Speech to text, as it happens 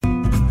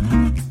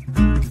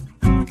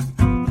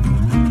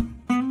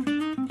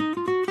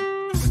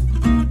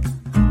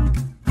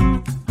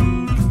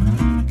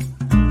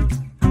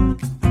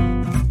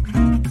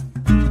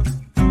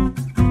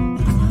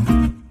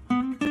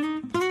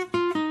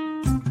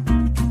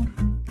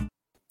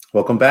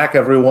Welcome back,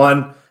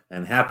 everyone,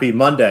 and happy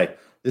Monday.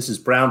 This is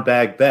Brown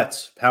Bag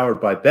Bets, powered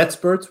by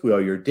BetSperts. We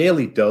are your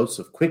daily dose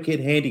of quick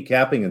hit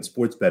handicapping and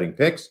sports betting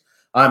picks.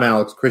 I'm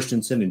Alex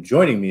Christensen, and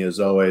joining me,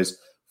 as always,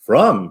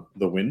 from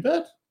the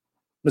WynnBET,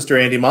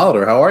 Mr. Andy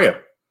Molitor. How are you?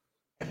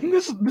 I think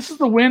this is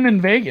the win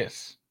in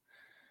Vegas.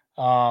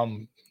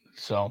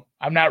 So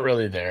I'm not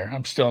really there.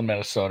 I'm still in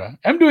Minnesota.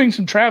 I'm doing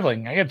some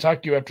traveling. I got to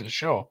talk to you after the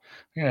show.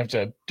 I'm going to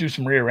have to do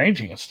some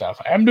rearranging and stuff.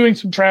 I'm doing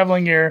some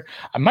traveling here.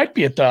 I might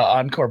be at the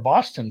Encore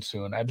Boston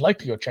soon. I'd like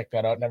to go check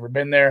that out. Never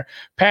been there.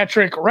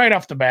 Patrick, right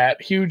off the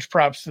bat, huge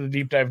props to the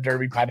Deep Dive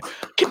Derby pod.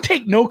 Can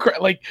take no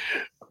credit.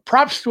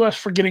 Props to us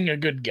for getting a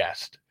good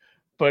guest.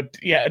 But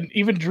yeah, and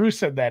even Drew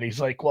said that. He's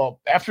like,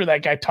 well, after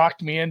that guy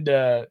talked me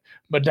into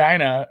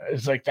Medina,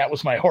 it's like that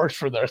was my horse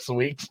for the rest of the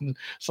week. And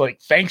it's like,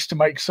 thanks to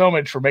Mike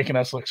Somich for making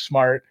us look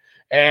smart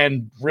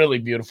and really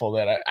beautiful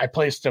that I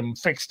placed him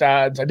fixed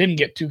odds. I didn't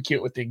get too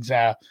cute with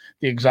the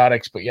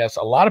exotics, but yes,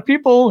 a lot of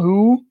people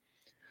who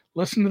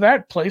listen to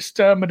that placed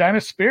Medina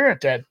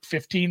Spirit at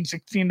 15,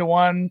 16 to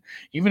 1,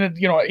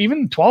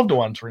 even 12 to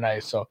 1s were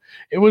nice. So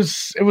it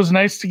was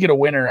nice to get a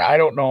winner. I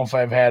don't know if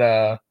I've had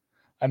a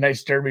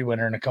nice Derby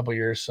winner in a couple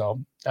years. So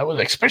that was,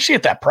 especially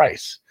at that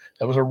price,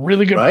 that was a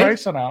really good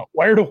price on a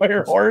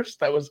wire-to-wire horse.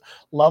 That was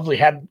lovely.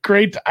 Had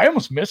great. I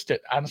almost missed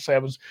it. Honestly, I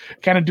was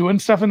kind of doing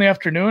stuff in the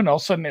afternoon. All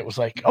of a sudden it was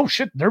like, oh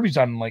shit, Derby's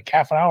on in like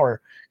half an hour,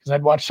 because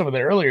I'd watched some of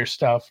the earlier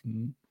stuff,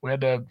 and we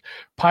had to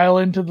pile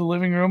into the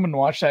living room and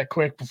watch that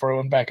quick before I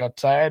went back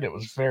outside. It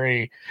was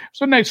a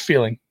nice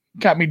feeling.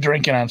 Got me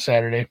drinking on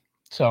Saturday.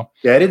 So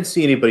yeah, I didn't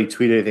see anybody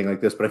tweet anything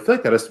like this, but I feel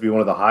like that has to be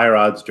one of the higher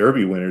odds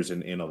Derby winners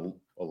in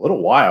a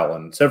little while,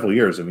 and several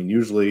years. I mean,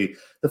 usually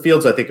the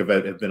fields I think have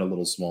been a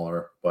little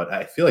smaller, but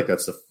I feel like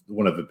that's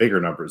one of the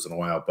bigger numbers in a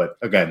while. But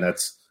again,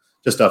 that's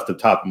just off the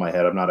top of my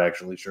head. I'm not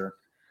actually sure.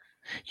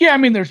 Yeah, I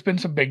mean, there's been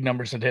some big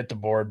numbers that hit the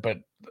board, but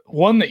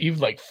one that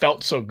you've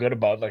felt so good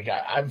about,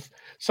 I've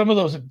some of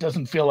those, it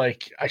doesn't feel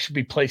like I should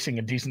be placing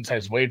a decent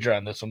sized wager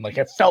on this one.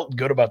 I felt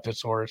good about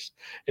this horse.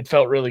 It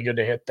felt really good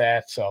to hit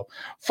that. So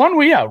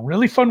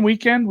really fun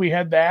weekend. We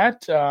had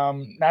that.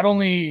 Not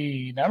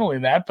only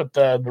that, but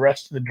the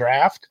rest of the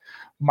draft.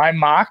 My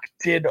mock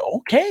did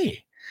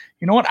okay.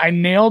 You know what? I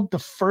nailed the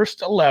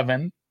first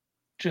 11,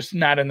 just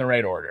not in the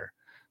right order.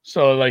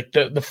 So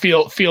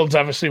the fields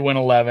obviously went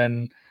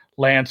 11.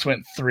 Lance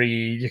went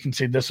 3. You can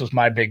see this was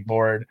my big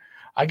board.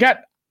 I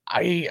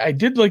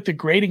did like the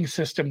grading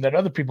system that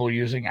other people were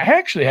using. I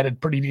actually had a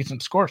pretty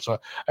decent score, so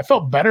I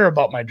felt better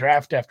about my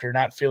draft after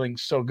not feeling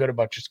so good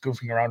about just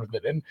goofing around with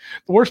it. And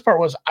the worst part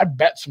was I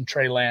bet some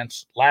Trey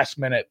Lance last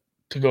minute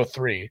to go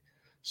 3.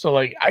 So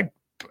I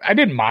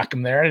didn't mock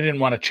him there. I didn't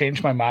want to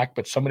change my mock,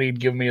 but somebody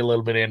had given me a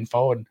little bit of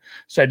info and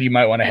said you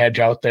might want to hedge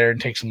out there and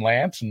take some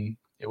Lance, and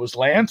it was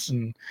Lance.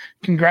 And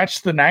congrats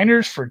to the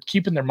Niners for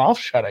keeping their mouth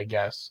shut, I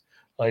guess.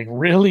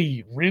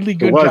 Really, really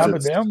good job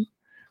of them.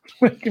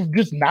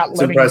 Just not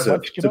letting it's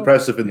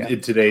impressive in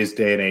today's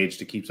day and age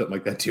to keep something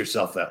like that to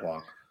yourself that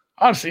long.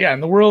 Honestly, yeah, in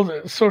the world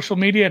of social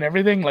media and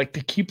everything,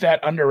 to keep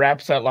that under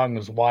wraps that long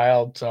is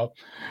wild. So,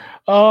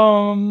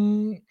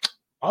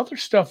 other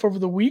stuff over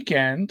the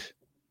weekend.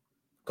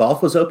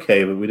 Golf was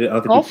okay, but I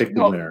don't think we picked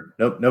the winner.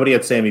 Nope, nobody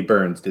had Sammy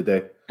Burns, did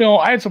they? No,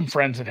 I had some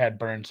friends that had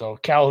Burns. So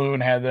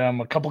Calhoun had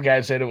them. A couple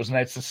guys said it was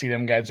nice to see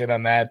them guys hit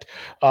on that.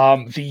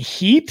 The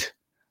Heat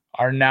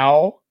are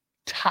now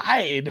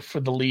tied for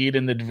the lead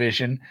in the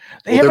division.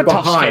 They're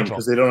behind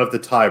because they don't have the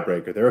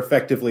tiebreaker. They're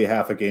effectively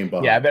half a game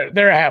behind. Yeah,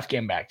 they're a half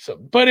game back. So,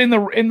 but in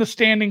the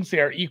standings, they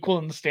are equal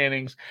in the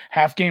standings,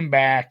 half game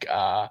back.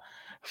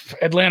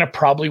 Atlanta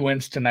probably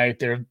wins tonight.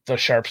 They're the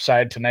sharp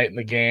side tonight in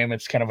the game.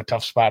 It's kind of a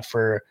tough spot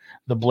for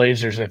the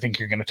Blazers. I think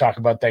you're going to talk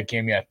about that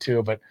game yet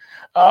too. But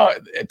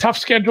tough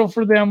schedule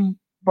for them.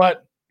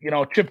 But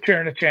chip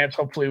chair and a chance.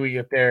 Hopefully we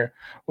get there,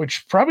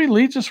 which probably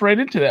leads us right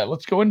into that.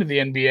 Let's go into the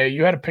NBA.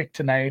 You had a pick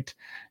tonight,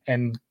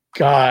 and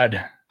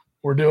God,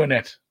 we're doing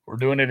it. We're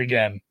doing it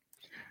again.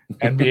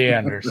 NBA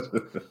unders.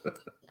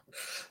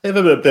 They've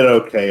been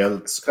okay.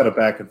 It's kind of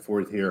back and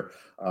forth here.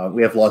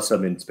 We have lost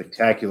some in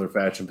spectacular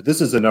fashion, but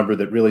this is a number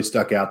that really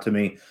stuck out to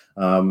me.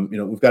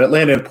 We've got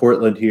Atlanta and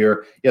Portland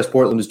here. Yes,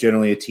 Portland is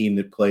generally a team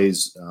that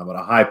plays at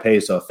a high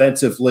pace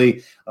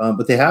offensively,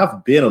 but they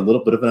have been a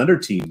little bit of an under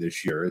team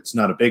this year. It's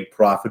not a big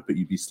profit, but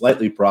you'd be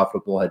slightly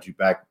profitable had you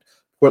backed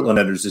Portland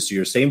unders this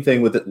year. Same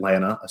thing with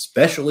Atlanta,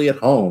 especially at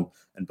home,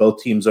 and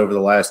both teams over the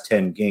last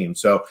 10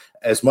 games. So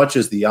as much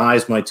as the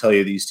eyes might tell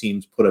you these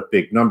teams put up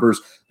big numbers,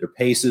 their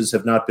paces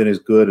have not been as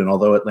good. And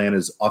although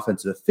Atlanta's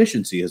offensive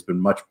efficiency has been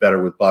much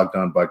better with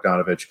Bogdan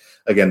Bogdanovic,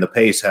 again, the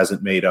pace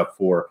hasn't made up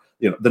for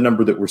the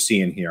number that we're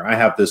seeing here. I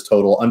have this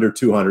total under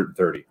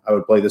 230. I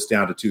would play this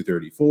down to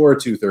 234,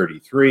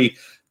 233.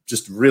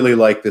 Just really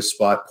like this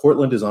spot.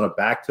 Portland is on a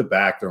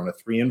back-to-back. They're on a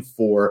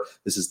 3-4.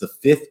 This is the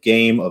 5th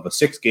game of a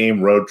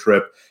 6-game road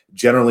trip.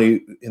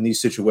 Generally, in these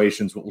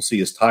situations, what we'll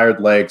see is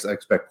tired legs. I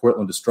expect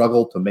Portland to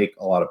struggle to make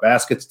a lot of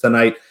baskets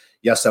tonight.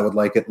 Yes, I would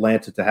like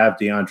Atlanta to have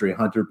DeAndre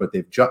Hunter, but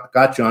they've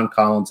got John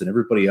Collins and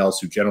everybody else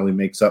who generally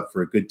makes up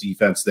for a good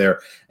defense there.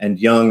 And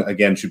Young,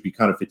 again, should be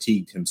kind of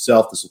fatigued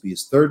himself. This will be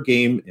his third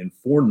game in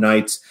 4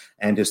 nights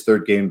and his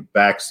third game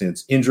back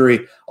since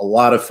injury. A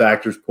lot of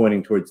factors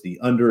pointing towards the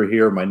under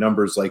here. My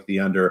numbers like the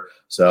under.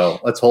 So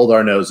let's hold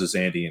our noses,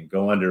 Andy, and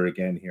go under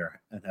again here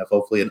and have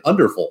hopefully an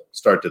underful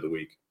start to the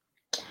week.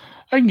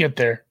 I can get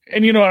there.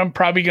 And you know what? I'm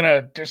probably going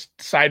to just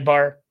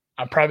sidebar.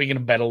 I'm probably going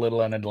to bet a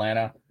little on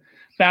Atlanta.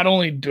 Not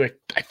only do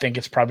I think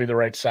it's probably the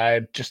right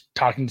side, just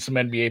talking to some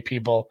NBA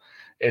people,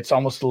 it's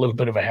almost a little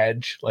bit of a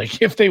hedge.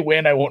 Like if they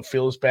win, I won't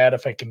feel as bad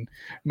if I can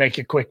make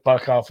a quick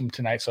buck off them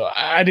tonight. So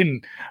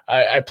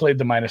I played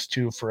the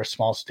 -2 for a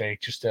small stake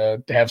just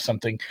to have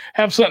something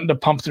to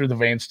pump through the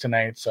veins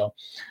tonight. So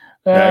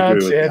I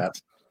agree with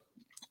that.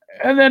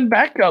 And then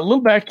a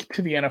little back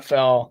to the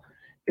NFL.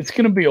 It's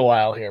going to be a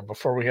while here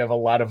before we have a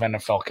lot of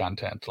NFL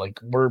content.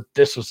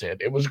 This was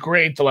it. It was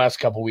great the last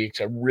couple of weeks.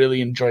 I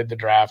really enjoyed the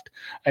draft.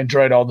 I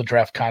enjoyed all the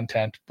draft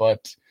content,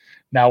 but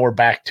now we're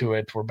back to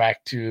it. We're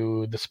back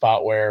to the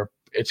spot where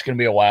it's going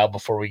to be a while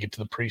before we get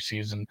to the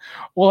preseason.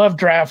 We'll have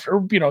draft,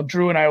 or,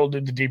 Drew and I will do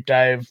the deep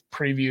dive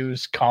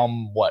previews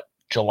come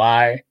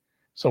July.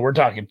 So we're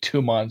talking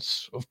 2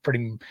 months of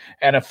pretty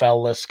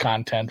NFL-less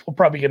content. We'll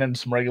probably get into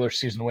some regular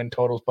season win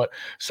totals, but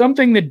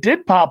something that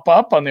did pop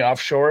up on the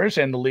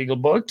offshores and the legal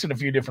books in a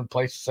few different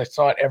places. I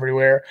saw it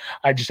everywhere.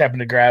 I just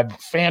happened to grab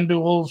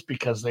FanDuel's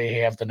because they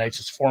have the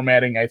nicest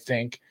formatting, I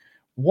think,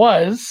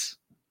 was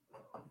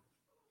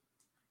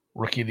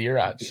Rookie of the Year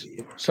odds.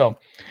 So,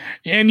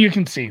 and you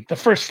can see the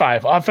first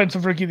 5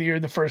 offensive Rookie of the Year,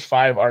 the first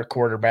 5 are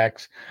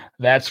quarterbacks.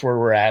 That's where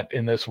we're at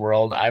in this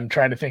world. I'm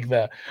trying to think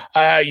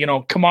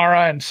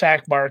Kamara and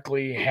Sack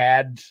Barkley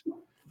had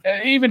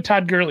even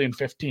Todd Gurley in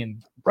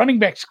 15. Running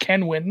backs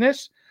can win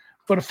this,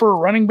 but for a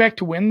running back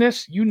to win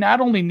this, you not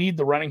only need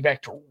the running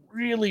back to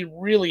really,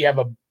 really have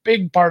a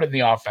big part in the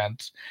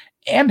offense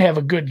and have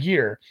a good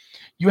year,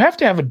 you have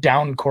to have a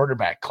down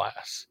quarterback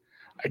class.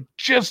 I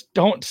just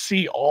don't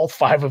see all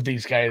 5 of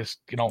these guys,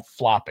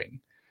 flopping.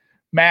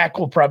 Mac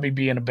will probably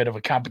be in a bit of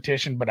a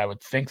competition, but I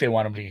would think they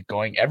want him to get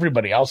going.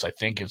 Everybody else, I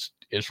think,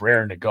 is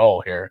raring to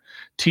go here.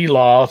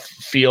 T-Law,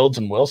 Fields,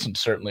 and Wilson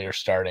certainly are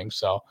starting.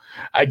 So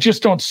I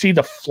just don't see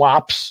the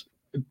flops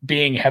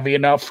being heavy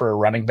enough for a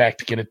running back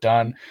to get it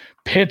done.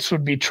 Pitts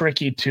would be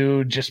tricky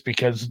too, just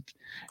because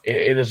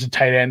it is a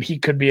tight end. He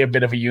could be a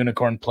bit of a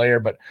unicorn player,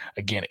 but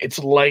again, it's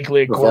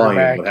likely a quarterback. The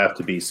volume would have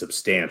to be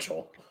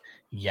substantial.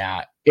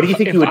 Yeah. What do you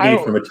think you would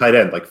need from a tight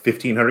end? Like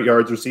 1,500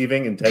 yards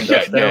receiving and 10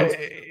 touchdowns?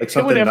 Like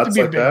something nuts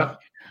like that?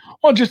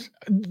 Well, just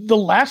the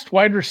last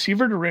wide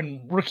receiver to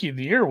win Rookie of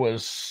the Year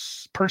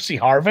was Percy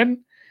Harvin.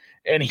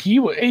 And he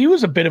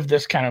was a bit of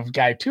this kind of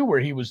guy too, where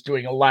he was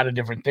doing a lot of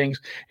different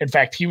things. In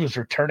fact, he was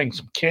returning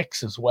some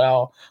kicks as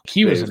well.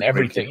 He was in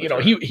everything.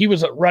 He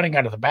was running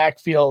out of the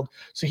backfield.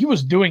 So he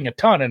was doing a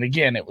ton. And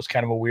again, it was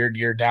kind of a weird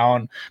year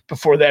down.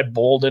 Before that,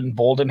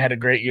 Bolden had a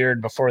great year.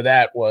 And before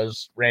that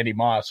was Randy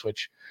Moss,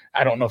 which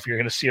I don't know if you're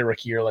going to see a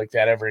rookie year like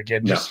that ever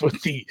again, just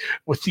with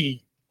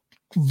the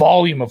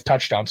volume of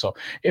touchdowns. So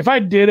if I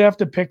did have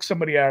to pick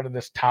somebody out of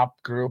this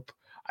top group,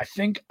 I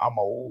think I'm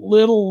a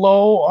little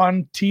low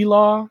on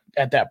T-Law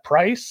at that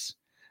price,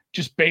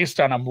 just based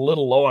on I'm a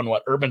little low on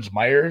what Urban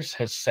Meyer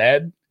has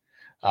said.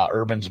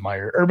 Urban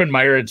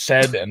Meyer had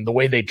said, and the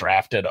way they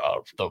drafted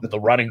the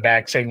running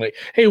back, saying like,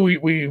 "Hey,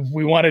 we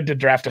wanted to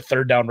draft a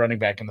third down running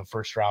back in the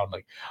first round."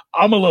 Like,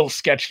 I'm a little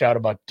sketched out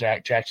about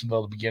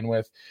Jacksonville to begin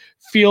with.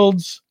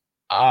 Fields,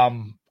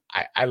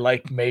 I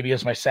like maybe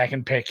as my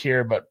second pick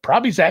here, but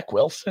probably Zach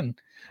Wilson.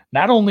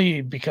 Not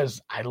only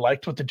because I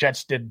liked what the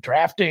Jets did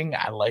drafting,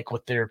 I like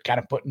what they're kind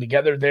of putting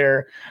together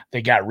there.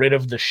 They got rid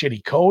of the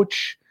shitty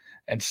coach,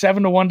 and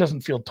 7-1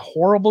 doesn't feel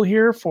horrible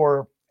here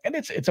and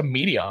it's a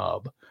media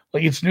hub.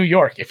 Like, it's New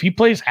York. If he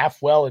plays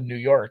half well in New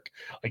York,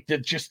 like,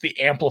 just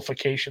the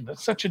amplification,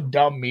 that's such a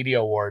dumb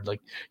media award. Like,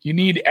 you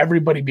need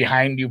everybody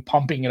behind you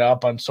pumping it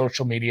up on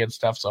social media and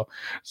stuff. So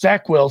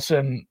Zach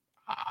Wilson,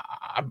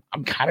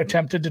 I'm kind of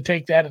tempted to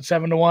take that at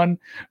 7-1.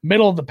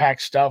 Middle of the pack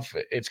stuff,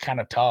 it's kind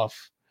of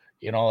tough.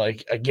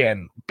 Like,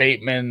 again,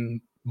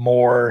 Bateman,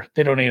 Moore,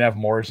 they don't even have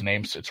Moore's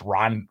name, so it's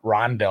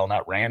Rondell,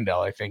 not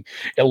Randall, I think.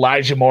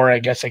 Elijah Moore, I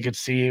guess I could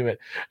see.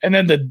 And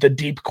then the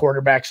deep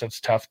quarterbacks, that's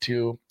tough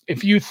too.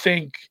 If you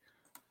think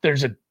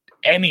there's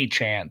any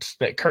chance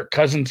that Kirk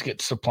Cousins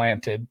gets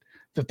supplanted,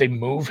 that they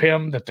move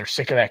him, that they're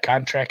sick of that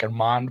contract and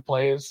Mond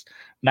plays,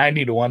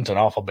 90-1's an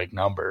awful big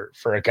number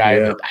for a guy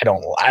that I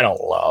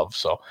don't love.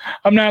 So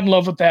I'm not in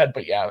love with that,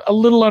 but yeah, a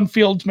little on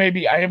Fields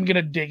maybe. I am going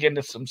to dig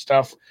into some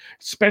stuff,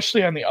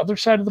 especially on the other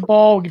side of the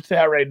ball. We'll get to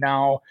that right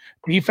now.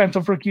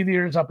 Defensive Rookie of the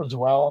Year is up as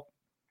well.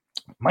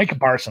 Micah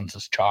Parsons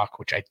is chalk,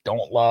 which I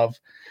don't love.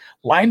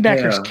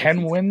 Linebackers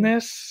can win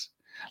this.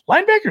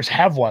 Linebackers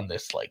have won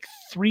this like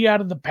 3 out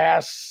of the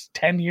past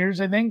 10 years,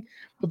 I think.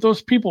 But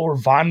those people were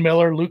Von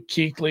Miller, Luke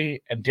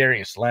Kuechly, and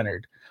Darius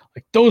Leonard.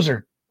 Like, those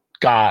are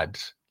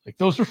gods. Like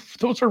those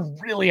are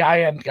really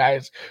high end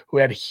guys who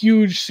had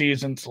huge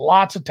seasons,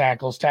 lots of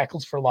tackles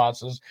for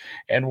losses,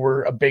 and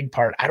were a big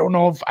part. I don't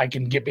know if I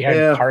can get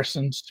behind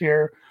Parsons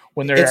here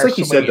when there it's are like so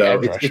you said many though.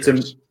 edge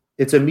rushers.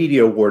 It's a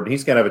media award, and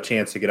he's gonna have a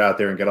chance to get out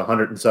there and get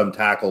 100 and some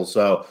tackles.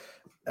 So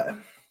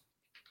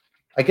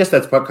I guess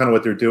that's kind of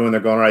what they're doing.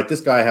 They're going, all right,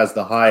 this guy has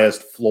the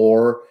highest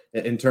floor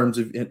in terms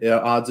of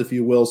odds, if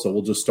you will. So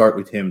we'll just start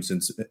with him,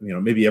 since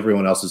maybe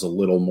everyone else is a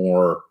little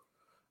more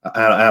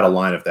out of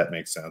line, if that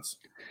makes sense.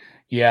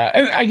 Yeah,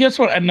 and I guess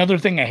another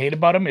thing I hate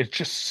about him is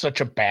just such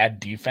a bad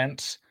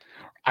defense.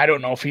 I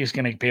don't know if he's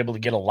going to be able to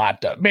get a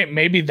lot done.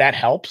 Maybe that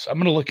helps. I'm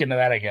going to look into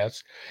that, I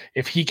guess,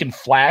 if he can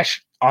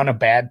flash on a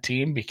bad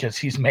team because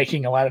he's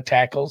making a lot of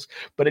tackles.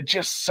 But it's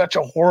just such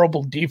a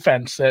horrible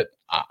defense that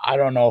I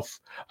don't know if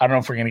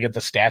we're going to get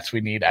the stats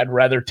we need. I'd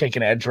rather take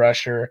an edge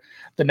rusher.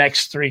 The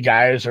next three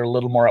guys are a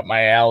little more up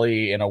my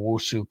alley in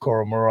Owusu,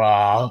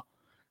 Koromora,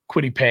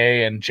 Kwity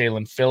Paye, and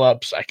Jalen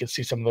Phillips. I could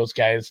see some of those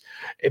guys.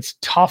 It's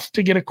tough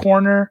to get a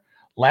corner.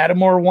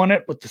 Lattimore won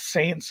it with the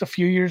Saints a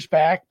few years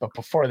back, but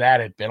before that,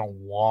 it'd been a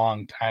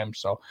long time.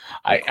 So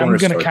I'm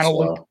going to kind of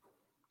look.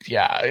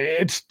 Yeah,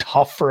 it's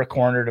tough for a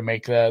corner to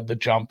make the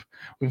jump.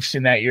 We've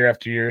seen that year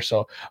after year.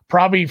 So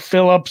probably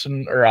Phillips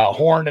or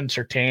Horn and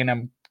Surtain,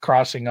 I'm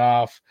crossing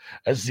off.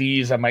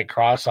 Aziz, I might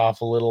cross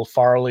off a little.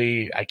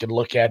 Farley, I could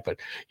look at,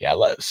 but yeah,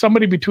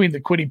 somebody between the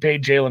Kwity Paye,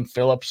 Jalen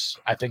Phillips,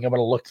 I think I'm going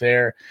to look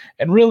there.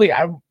 And really,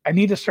 I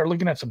need to start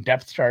looking at some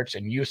depth charts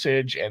and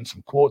usage and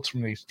some quotes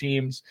from these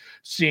teams,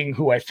 seeing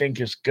who I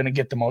think is going to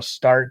get the most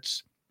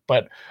starts.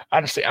 But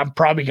honestly, I'm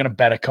probably going to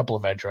bet a couple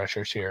of edge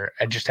rushers here.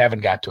 I just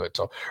haven't got to it.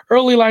 So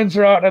early lines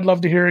are out. I'd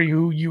love to hear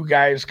who you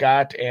guys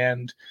got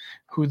and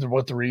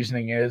what the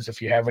reasoning is.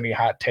 If you have any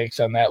hot takes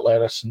on that,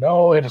 let us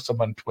know. Hit us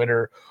up on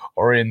Twitter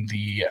or in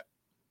the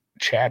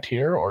chat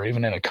here, or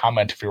even in a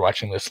comment if you're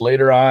watching this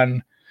later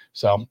on.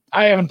 So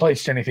I haven't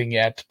placed anything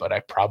yet, but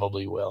I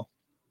probably will.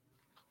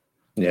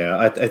 Yeah,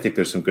 I think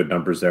there's some good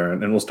numbers there,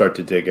 and we'll start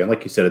to dig in.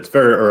 Like you said, it's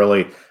very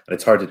early, and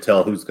it's hard to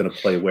tell who's going to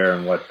play where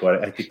and what,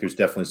 but I think there's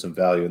definitely some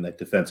value in that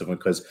defensive one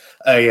because,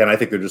 again, I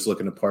think they're just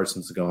looking at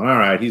Parsons and going, all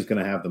right, he's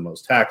going to have the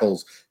most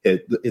tackles.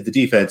 The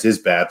defense is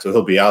bad, so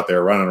he'll be out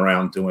there running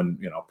around doing,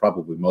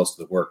 probably most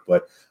of the work,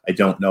 but I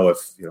don't know if,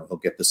 he'll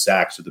get the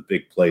sacks or the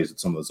big plays that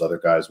some of those other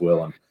guys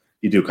will, and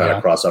you do kind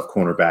of cross off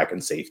cornerback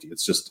and safety.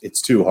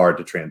 It's too hard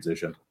to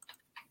transition.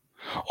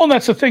 Well,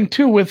 that's the thing,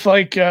 too, with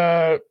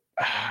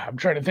I'm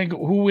trying to think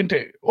who went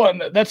to. Well,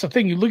 that's the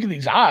thing. You look at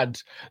these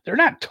odds; they're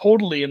not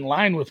totally in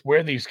line with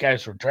where these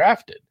guys were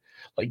drafted.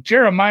 Like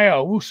Jeremiah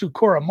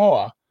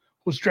Owusu-Koramoah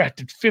was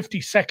drafted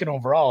 52nd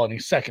overall, and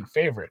he's second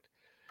favorite.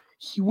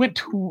 He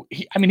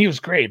was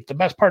great. The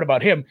best part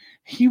about him,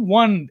 he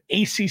won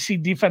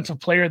ACC Defensive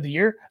Player of the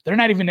Year. They're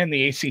not even in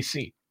the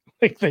ACC.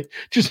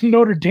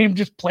 Notre Dame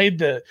just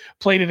played an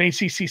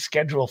ACC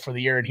schedule for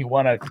the year, and he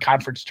won a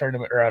conference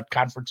tournament or a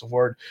conference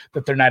award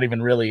that they're not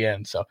even really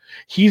in. So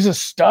he's a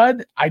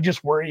stud. I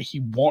just worry he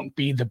won't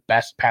be the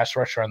best pass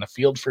rusher on the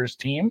field for his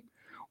team.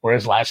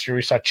 Whereas last year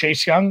we saw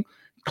Chase Young,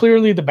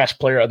 clearly the best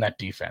player on that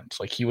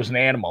defense. Like he was an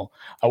animal.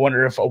 I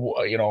wonder if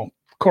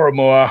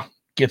Koramoah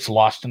gets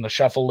lost in the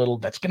shuffle a little.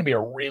 That's going to be a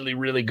really,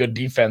 really good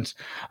defense.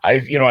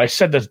 I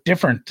said that's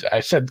different.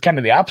 I said kind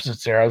of the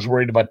opposites there. I was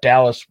worried about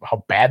Dallas,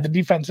 how bad the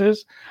defense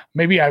is.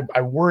 Maybe I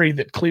worry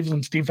that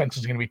Cleveland's defense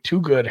is going to be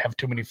too good, have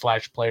too many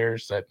flash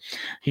players, that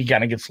he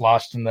kind of gets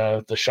lost in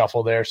the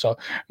shuffle there. So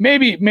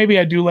maybe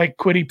I do like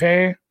Kwity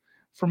Paye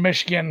from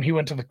Michigan. He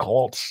went to the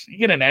Colts. You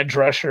get an edge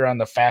rusher on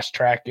the fast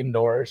track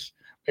indoors.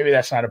 Maybe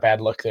that's not a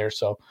bad look there.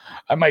 So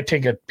I might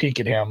take a peek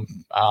at him.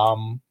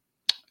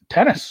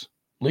 Tennis.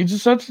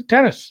 Leads us to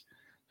tennis.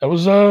 That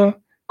was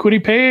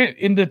Kwity Paye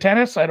into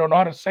tennis. I don't know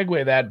how to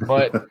segue that,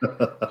 but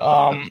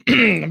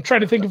I'm trying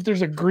to think if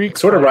there's a Greek.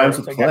 Sort of rhymes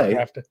with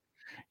play.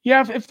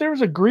 Yeah, if there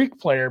was a Greek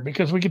player,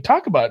 because we could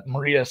talk about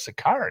Maria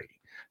Sakkari.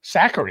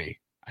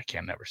 I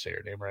can never say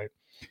her name right.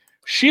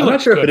 I'm not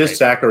sure if it is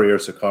Sakkari or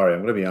Sakkari.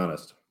 I'm going to be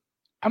honest.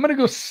 I'm going to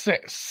go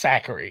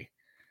Sakkari.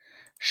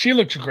 She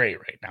looks great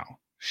right now.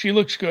 She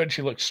looks good.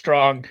 She looks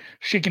strong.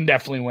 She can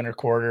definitely win her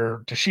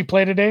quarter. Does she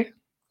play today?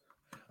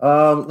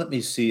 Let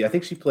me see. I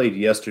think she played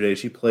yesterday.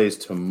 She plays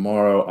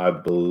tomorrow, I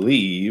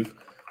believe.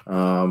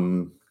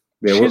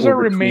 She's our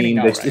remaining.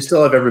 They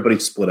still have everybody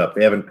split up.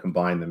 They haven't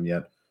combined them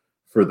yet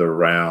for the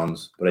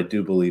rounds, but I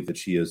do believe that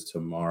she is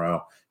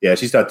tomorrow. Yeah,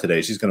 she's not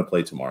today. She's going to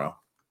play tomorrow.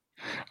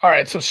 All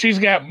right, so she's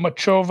got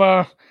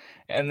Machova,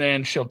 and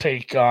then she'll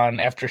take on,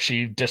 after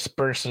she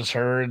disperses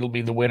her, it'll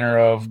be the winner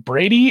of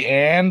Brady,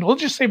 and we'll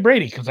just say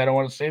Brady because I don't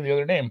want to say the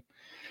other name.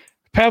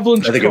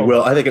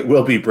 Pavlyuchenkova. I think it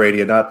will be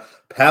Brady and not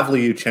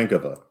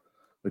Pavlyuchenkova,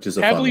 which is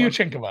a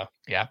Pavlyuchenkova.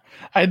 Yeah,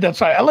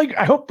 that's why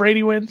I hope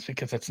Brady wins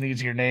because that's an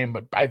easier name.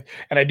 But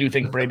I do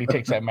think Brady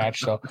takes that match.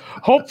 So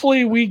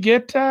hopefully we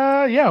get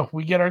our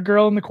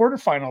girl in the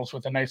quarterfinals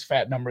with a nice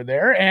fat number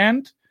there.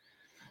 And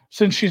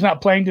since she's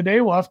not playing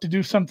today, we'll have to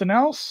do something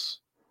else.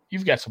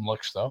 You've got some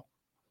looks though.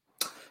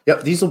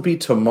 Yep, these will be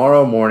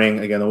tomorrow morning.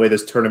 Again, the way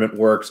this tournament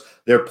works,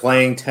 they're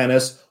playing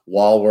tennis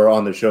while we're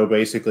on the show.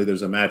 Basically,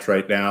 there's a match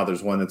right now.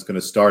 There's one that's going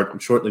to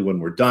start shortly when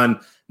we're done.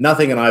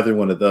 Nothing in either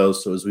one of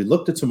those. So as we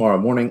look to tomorrow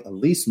morning,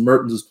 Elise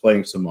Mertens is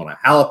playing Simona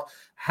Halep.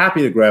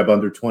 Happy to grab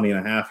under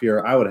 20.5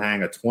 here. I would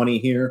hang a 20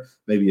 here,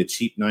 maybe a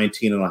cheap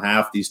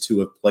 19.5. These two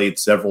have played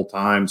several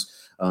times.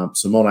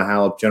 Simona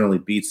Halep generally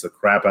beats the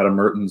crap out of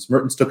Mertens.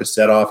 Mertens took a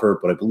set off her,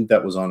 but I believe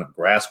that was on a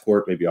grass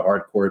court, maybe a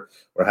hard court,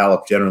 where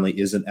Halep generally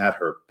isn't at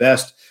her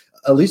best.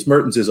 Elise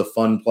Mertens is a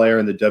fun player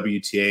in the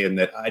WTA, and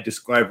that I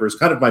describe her as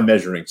kind of my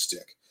measuring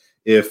stick.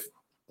 If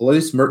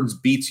Elise Mertens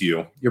beats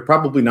you, you're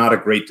probably not a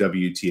great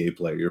WTA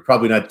player. You're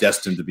probably not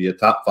destined to be a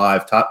top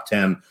 5, top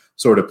 10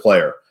 sort of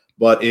player.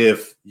 But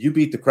if you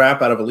beat the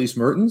crap out of Elise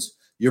Mertens,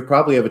 you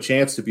probably have a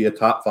chance to be a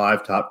top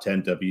 5, top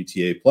 10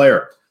 WTA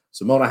player.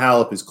 Simona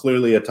Halep is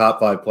clearly a top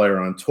 5 player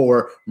on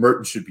tour.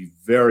 Mertens should be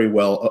very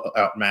well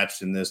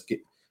outmatched in this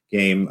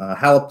game.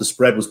 Halep, the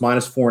spread was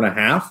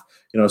 -4.5.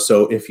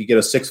 So if you get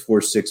a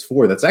 6-4,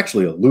 6-4, that's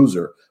actually a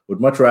loser. Would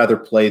much rather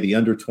play the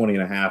under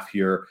 20.5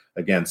 here.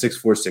 Again,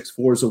 6-4,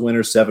 6-4 is a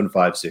winner, 7-5,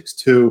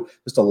 6-2.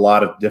 Just a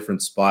lot of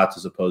different spots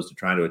as opposed to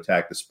trying to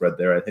attack the spread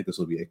there. I think this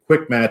will be a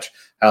quick match.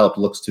 Halep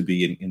looks to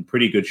be in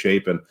pretty good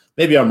shape, and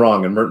maybe I'm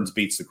wrong, and Mertens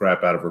beats the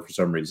crap out of her for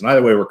some reason.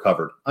 Either way, we're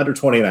covered. Under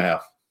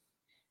 20.5.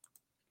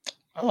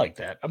 I like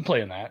that. I'm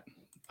playing that.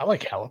 I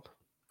like Halep.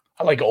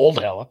 I like old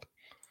Halep.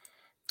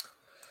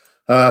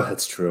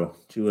 That's true.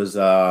 She was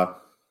a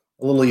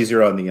little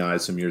easier on the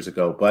eyes some years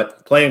ago,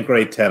 but playing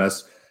great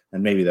tennis,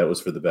 and maybe that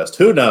was for the best.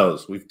 Who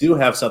knows? We do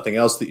have something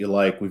else that you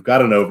like. We've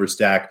got an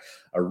overstack.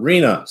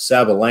 Aryna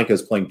Sabalenka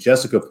is playing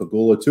Jessica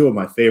Pegula, two of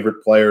my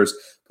favorite players.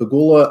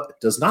 Pegula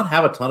does not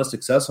have a ton of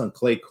success on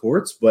clay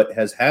courts, but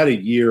has had a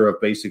year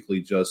of basically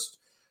just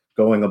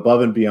going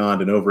above and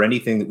beyond and over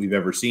anything that we've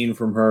ever seen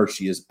from her.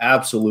 She is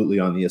absolutely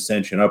on the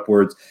ascension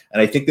upwards,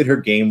 and I think that her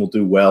game will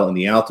do well in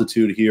the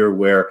altitude here,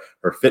 where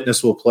her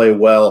fitness will play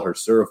well, her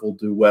serve will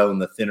do well in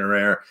the thinner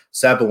air.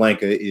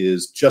 Sabalenka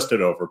is just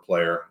an over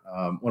player.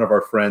 One of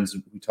our friends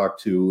we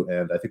talked to,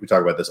 and I think we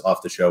talked about this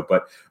off the show,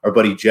 but our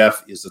buddy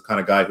Jeff is the kind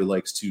of guy who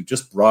likes to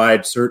just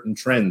ride certain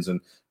trends, and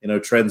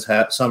trends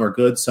some are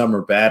good, some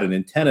are bad, and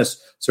in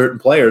tennis, certain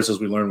players, as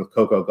we learned with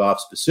Coco Gauff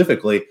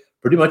specifically,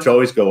 pretty much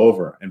always go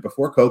over. And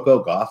before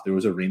Coco Gauff, there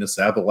was Aryna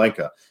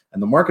Sabalenka.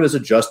 And the market has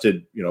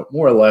adjusted,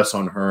 more or less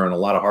on her in a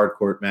lot of hard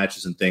court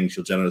matches and things.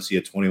 You'll generally see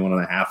a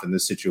 21.5 in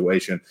this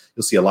situation.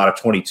 You'll see a lot of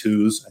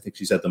 22s. I think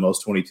she's had the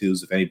most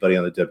 22s of anybody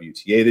on the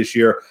WTA this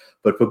year.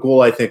 But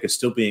Pegula, I think, is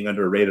still being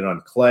underrated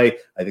on clay.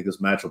 I think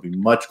this match will be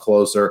much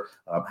closer.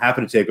 I'm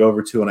happy to take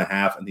over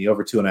 2.5, and the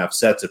over 2.5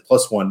 sets at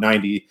plus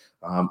 190.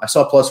 I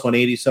saw plus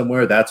 180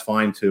 somewhere. That's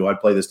fine, too. I'd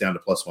play this down to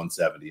plus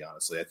 170,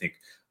 honestly. I think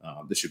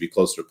this should be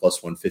closer to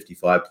plus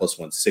 155, plus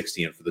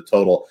 160. And for the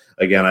total,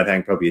 again, I'd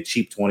hang probably a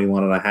cheap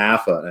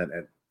 21.5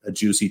 and a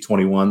juicy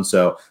 21.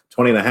 So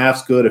 20.5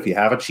 is good. If you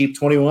have a cheap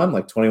 21,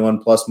 like 21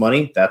 plus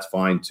money, that's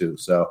fine, too.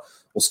 So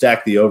we'll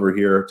stack the over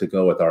here to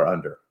go with our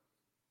under.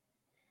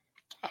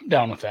 I'm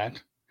down with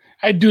that.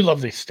 I do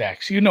love these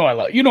stacks. I'm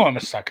a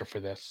sucker for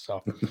this.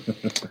 So,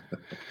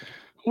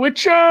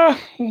 which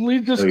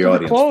leads us to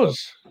the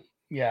close.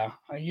 Yeah,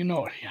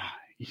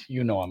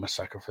 I'm a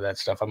sucker for that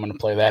stuff. I'm going to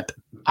play that.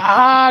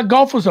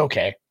 Golf was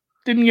okay.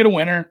 Didn't get a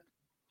winner.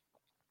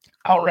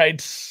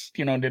 Outrights,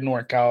 didn't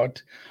work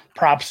out.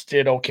 Props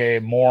did okay.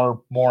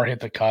 More hit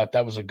the cut.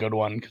 That was a good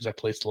one because I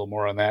placed a little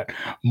more on that.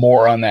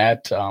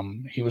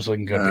 He was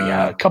looking good. But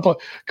yeah, a couple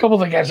of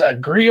the guys.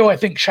 Grillo, I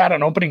think, shot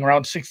on opening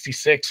round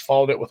 66,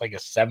 followed it with like a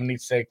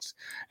 76,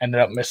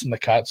 ended up missing the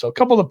cut. So a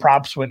couple of the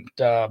props went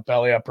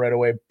belly up right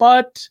away.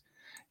 But,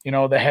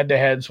 the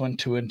head-to-heads went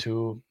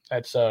 2-2.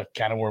 That's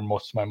kind of where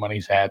most of my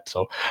money's at.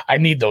 So I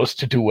need those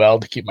to do well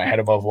to keep my head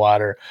above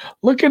water.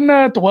 Looking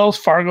at the Wells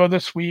Fargo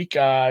this week,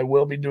 I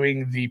will be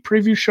doing the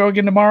preview show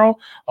again tomorrow,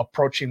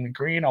 Approaching the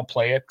Green. I'll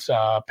play it.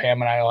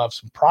 Pam and I will have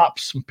some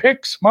props, some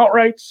picks, some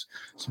outrights,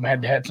 some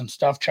head-to-heads and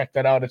stuff. Check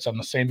that out. It's on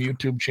the same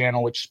YouTube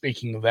channel, which,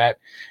 speaking of that,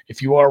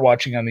 if you are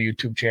watching on the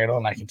YouTube channel,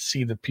 and I can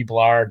see that people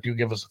are, do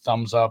give us a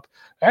thumbs up.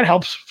 That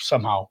helps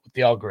somehow with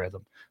the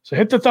algorithm. So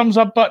hit the thumbs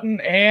up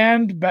button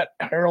and bet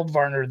Harold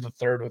Varner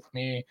III with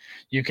me.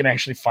 You can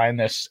actually find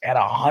this at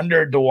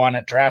 100-1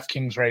 at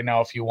DraftKings right now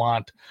if you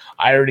want.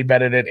 I already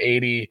bet it at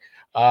 80.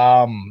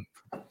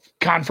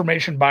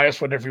 Confirmation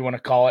bias, whatever you want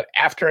to call it.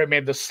 After I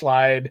made the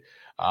slide,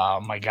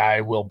 my guy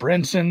Will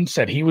Brinson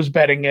said he was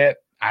betting it.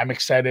 I'm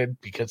excited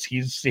because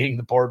he's seeing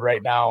the board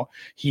right now.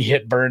 He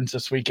hit Burns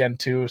this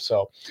weekend too.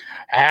 So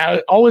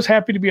always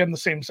happy to be on the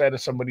same side of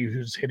somebody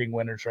who's hitting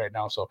winners right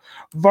now. So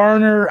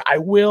Varner, I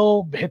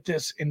will hit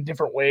this in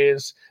different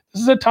ways.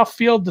 This is a tough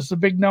field. This is a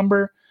big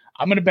number.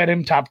 I'm going to bet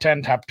him top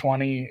 10, top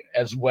 20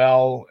 as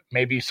well.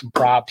 Maybe some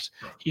props.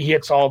 He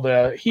hits all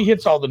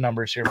the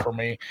numbers here for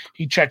me.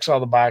 He checks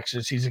all the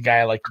boxes. He's a guy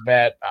I like to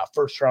bet.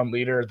 First round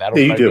leader. That'll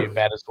probably be a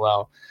bet as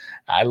well.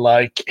 I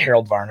like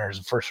Harold Varner as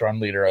a first round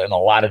leader in a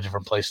lot of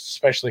different places,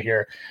 especially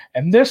here.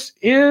 And this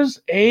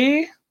is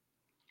a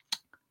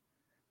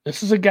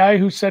guy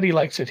who said he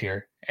likes it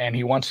here and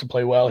he wants to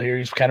play well here.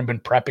 He's kind of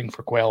been prepping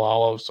for Quail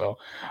Hollow. So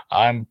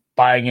I'm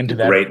buying into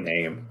that. Great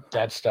name.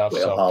 That stuff.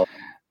 Quail Hollow.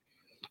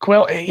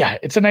 Quail, yeah,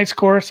 it's a nice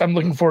course. I'm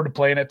looking forward to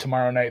playing it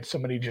tomorrow night.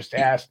 Somebody just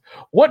asked,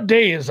 what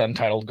day is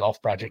Untitled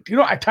Golf Project? You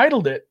know, I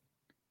titled it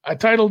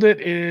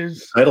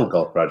is Titled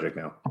Golf Project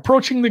now.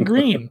 Approaching the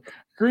Green.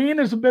 Green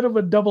is a bit of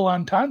a double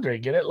entendre.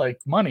 Get it? Like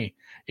money,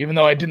 even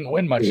though I didn't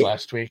win much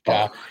last week.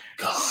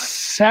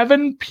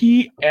 7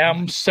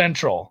 p.m.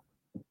 Central,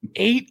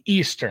 8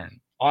 Eastern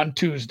on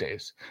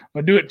Tuesdays. I'm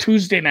going to do it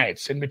Tuesday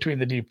nights in between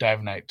the deep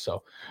dive night.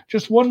 So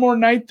just one more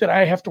night that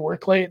I have to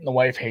work late and the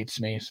wife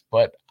hates me,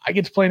 but I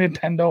get to play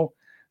Nintendo.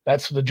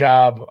 That's the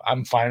job.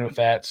 I'm fine with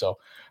that. So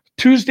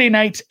Tuesday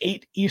nights,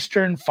 8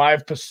 Eastern,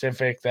 5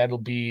 Pacific. That'll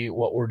be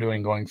what we're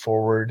doing going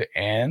forward.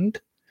 And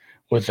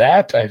with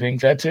that, I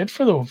think that's it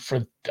for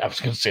I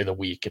was going to say the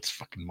week. It's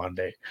fucking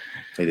Monday.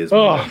 It is.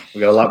 Monday. We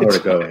got a lot more to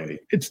go, Andy.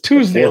 It's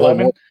Tuesday,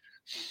 11.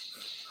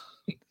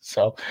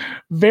 So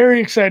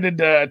very excited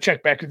to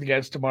check back with you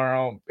guys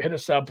tomorrow. Hit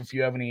us up if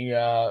you have any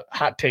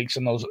hot takes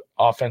on those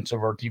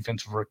offensive or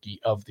defensive rookie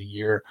of the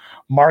year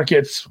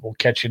markets. We'll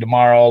catch you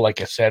tomorrow, like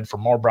I said, for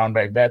more brown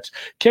bag bets.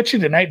 Catch you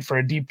tonight for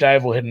a deep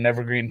dive. We'll hit an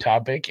evergreen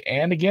topic.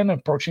 And again,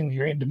 approaching the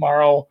green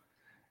tomorrow.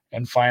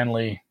 And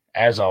finally,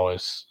 as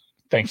always,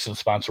 thanks to the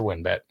sponsor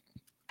WynnBET.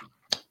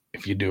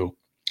 If you do,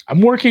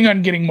 I'm working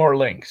on getting more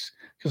links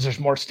because there's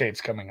more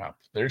states coming up.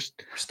 There's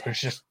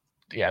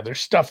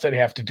stuff that I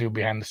have to do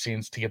behind the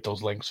scenes to get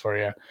those links for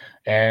you.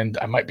 And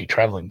I might be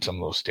traveling to some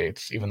of those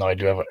states, even though I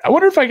do have I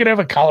wonder if I could have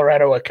a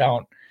Colorado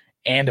account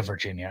and a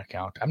Virginia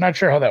account. I'm not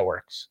sure how that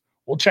works.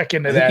 We'll check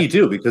into that. I think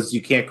you do because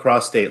you can't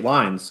cross state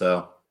lines.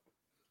 So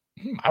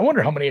I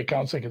wonder how many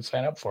accounts I can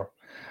sign up for.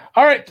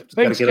 All right.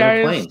 Thanks, get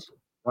guys. On a plane.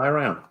 Fly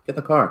around. Get in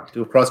the car.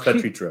 Do a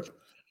cross-country trip.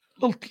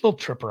 Little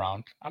trip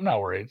around. I'm not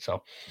worried.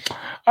 So,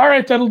 all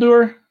right. That'll do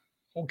her.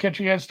 We'll catch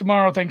you guys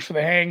tomorrow. Thanks for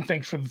the hang.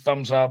 Thanks for the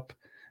thumbs up.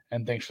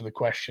 And thanks for the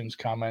questions,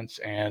 comments,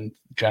 and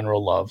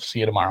general love. See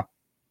you tomorrow.